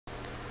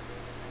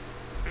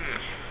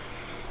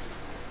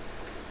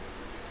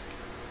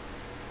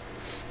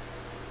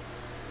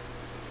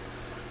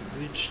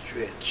good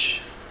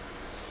stretch.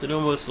 It's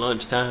almost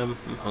lunchtime.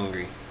 I'm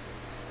hungry.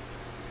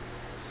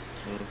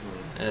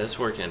 And this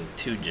working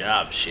 2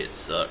 job shit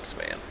sucks,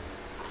 man.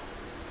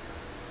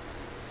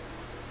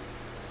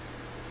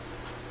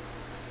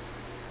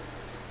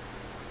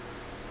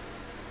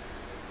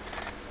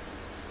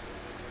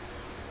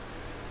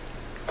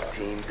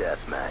 Team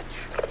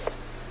deathmatch.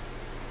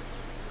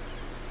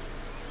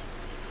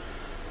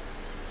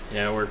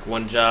 Yeah, I work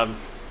 1 job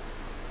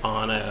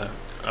on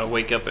I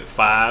wake up at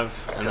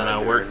 5 and then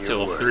I work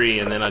till 3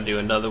 and then I do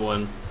another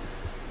one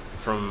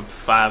from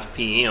 5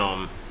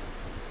 p.m.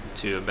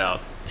 to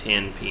about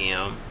 10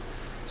 p.m.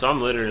 So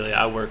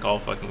I work all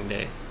fucking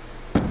day.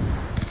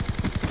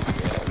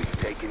 We've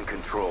taken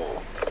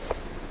control.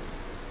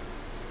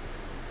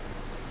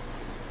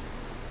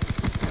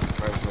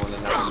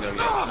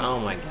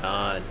 Oh my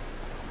god.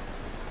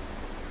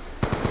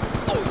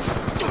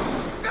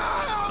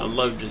 I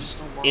love just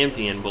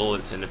emptying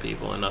bullets into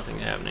people and nothing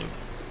happening.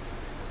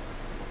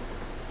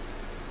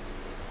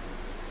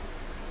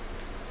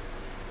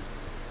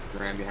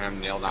 Ran behind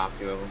him, nailed off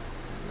 2 of them.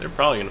 They're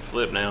probably gonna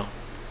flip now.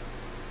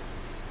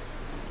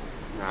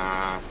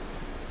 Nah.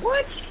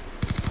 What?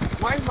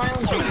 Why is my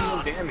LMG doing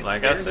no damage?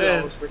 Like I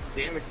said. All this freaking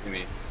damage to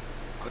me.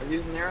 I was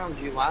using their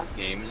LMG last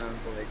game and I was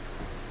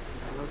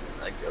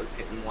like, I was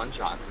getting 1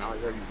 shot and now I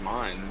gotta use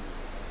mine.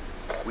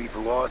 We've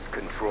lost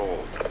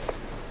control.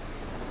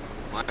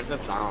 Mine's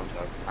up silence,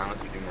 so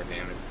silence can do more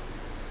damage.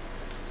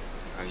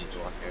 I need to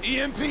watch it.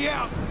 EMP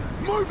out!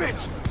 Move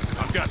it!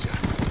 I've got you. I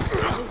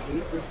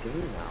hate this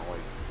game now, like.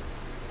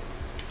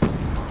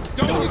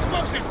 Don't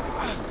explosive!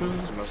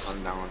 It's the most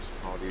unbalanced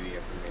Call of Duty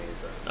ever made,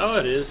 but. Oh,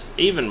 it is.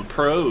 Even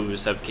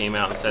pros have came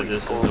out and said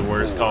this is the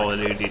worst Call of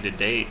Duty to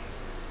date.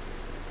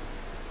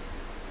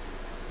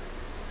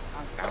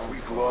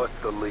 We've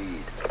lost the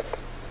lead.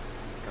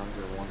 Guns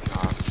are 1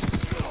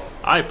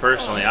 shot. I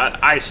personally,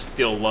 I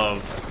still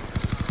love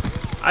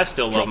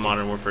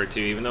Modern Warfare 2,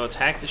 even though it's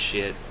hacked to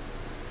shit.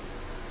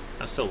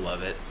 I still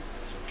love it.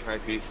 Try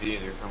PC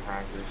and there's no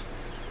hackers.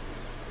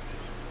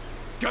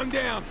 Gun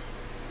down!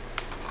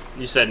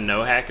 You said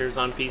no hackers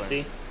on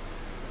PC?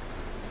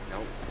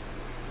 Nope.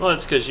 Well,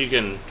 it's because you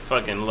can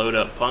fucking load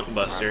up Punk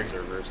Buster. Private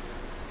servers.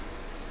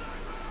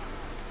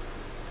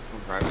 No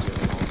private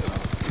servers.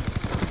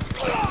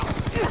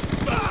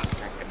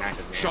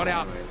 Shot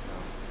out. Anyway, so.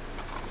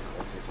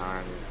 What's your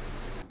time?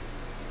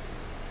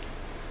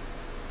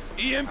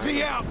 EMP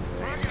out!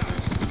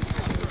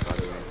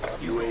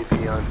 UAV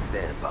on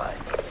standby.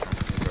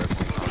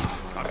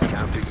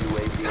 Counter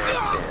UAV on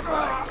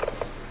standby.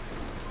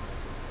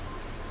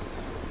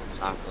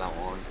 Not for that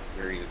long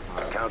period of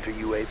time. Counter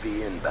UAV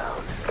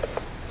inbound.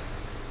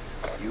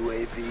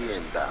 UAV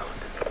inbound.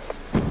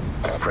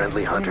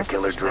 Friendly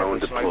hunter-killer drone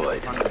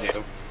deployed.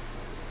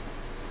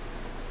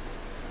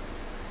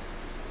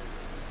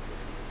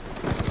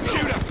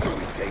 Shooter!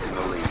 We've taken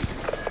the lead.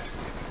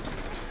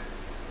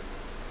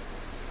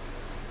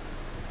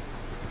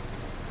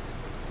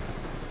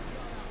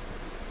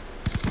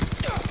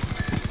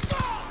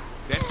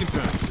 That's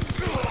confirmed.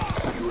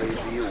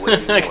 UAV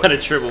awaiting I got a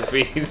orders. triple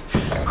feed.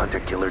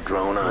 Hunter-killer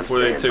drone on Before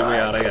they took me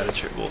out, standby. I got a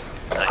triple.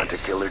 Nice.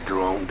 Hunter-killer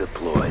drone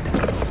deployed.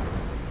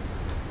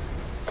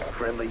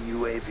 Friendly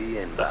UAV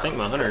I inbound. think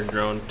my hunter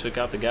drone took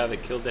out the guy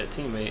that killed that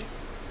teammate.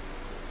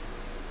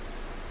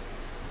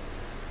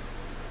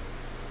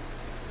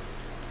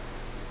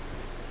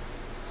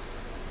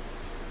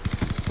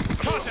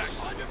 Contact!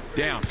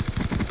 Down.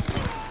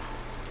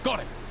 Got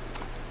him.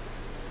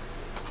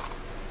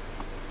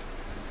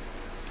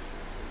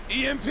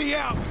 EMP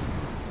out!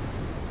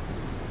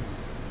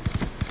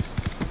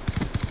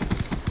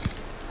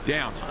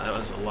 Down. That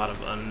was a lot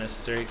of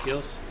unnecessary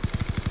kills.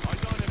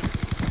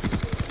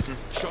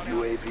 Shot out.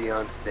 UAV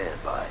on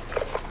standby.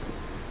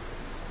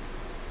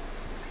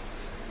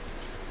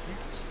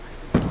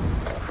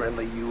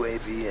 Friendly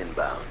UAV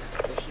inbound.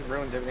 She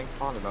ruined everything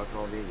fun about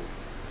Call of Duty.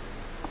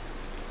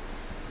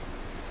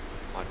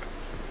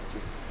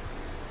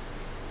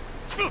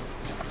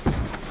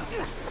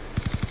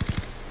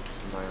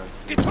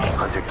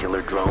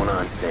 Hunter-killer drone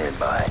on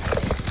standby.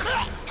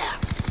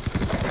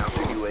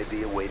 Counter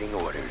UAV awaiting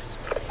orders.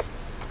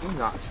 You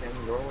not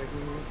standing the doorway from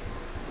me?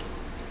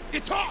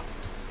 It's hot!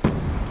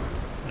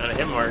 Got a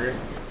hit marker.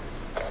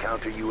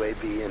 Counter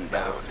UAV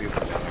inbound. People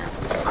down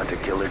there.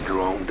 Hunter-killer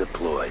drone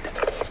deployed.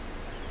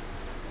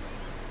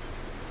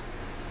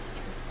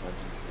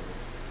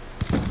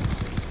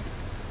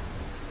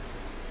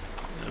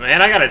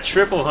 Man, I got a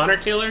triple hunter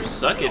killer.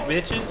 Suck it,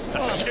 bitches.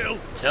 That's a kill!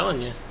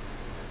 Telling you.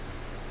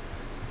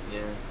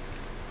 Yeah.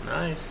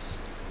 Nice.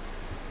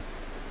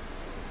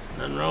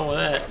 Nothing wrong with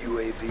that.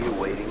 UAV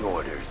awaiting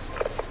orders.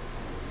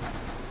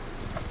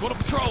 Got a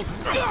patrol!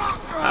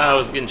 I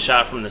was getting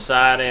shot from the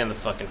side and the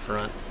fucking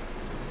front.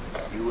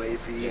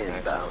 UAV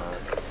inbound.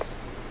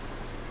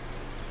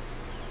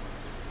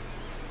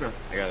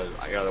 I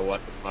gotta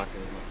what the fuck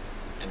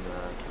in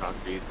the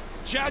cockpit.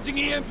 Charging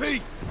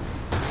EMP!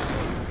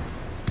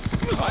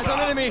 Eyes on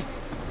enemy!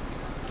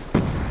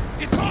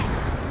 It's hot!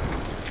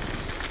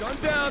 Gun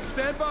down,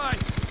 stand by!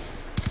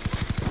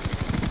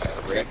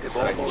 Objective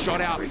almost Shot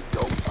out. complete.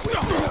 Don't quit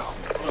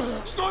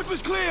now.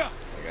 Sniper's clear.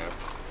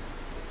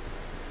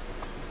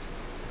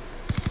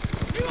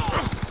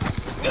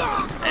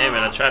 Hey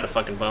man, I tried to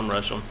fucking bum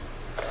rush them.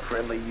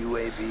 Friendly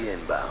UAV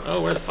inbound.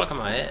 Oh, where the fuck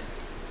am I at?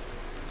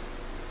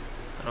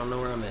 I don't know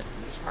where I'm at.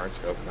 Just hard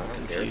scope. I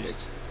don't care if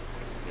Confused.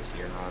 it's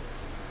or not.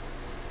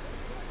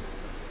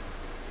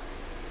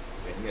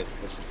 Yeah, you guys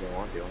push if you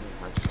want to. Only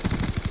hard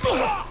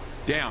scope.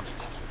 Down.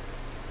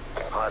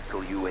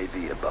 Hostile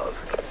UAV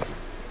above.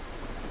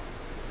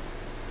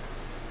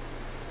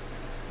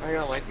 I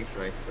got lightning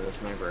strike for the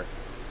sniper.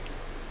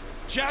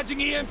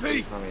 Charging EMP.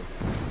 Coming.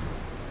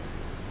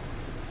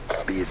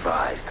 Be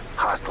advised.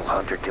 Hostile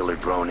hunter-killer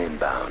drone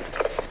inbound.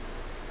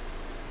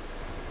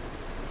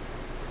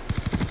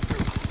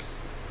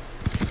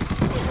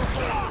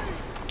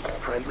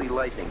 Friendly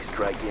lightning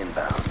strike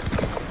inbound.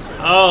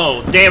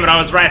 Oh, damn it, I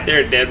was right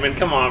there, Deadman.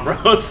 Come on,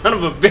 bro. Son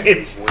of a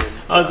bitch.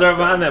 I was right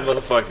behind that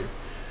motherfucker.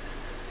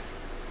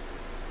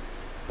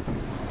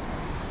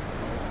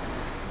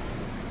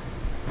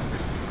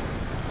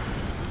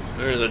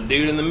 There's a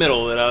dude in the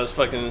middle that I was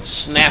fucking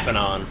snapping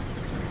on.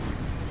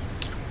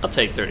 I'll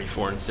take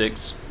 34 and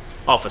 6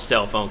 off a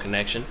cell phone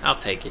connection. I'll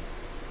take it.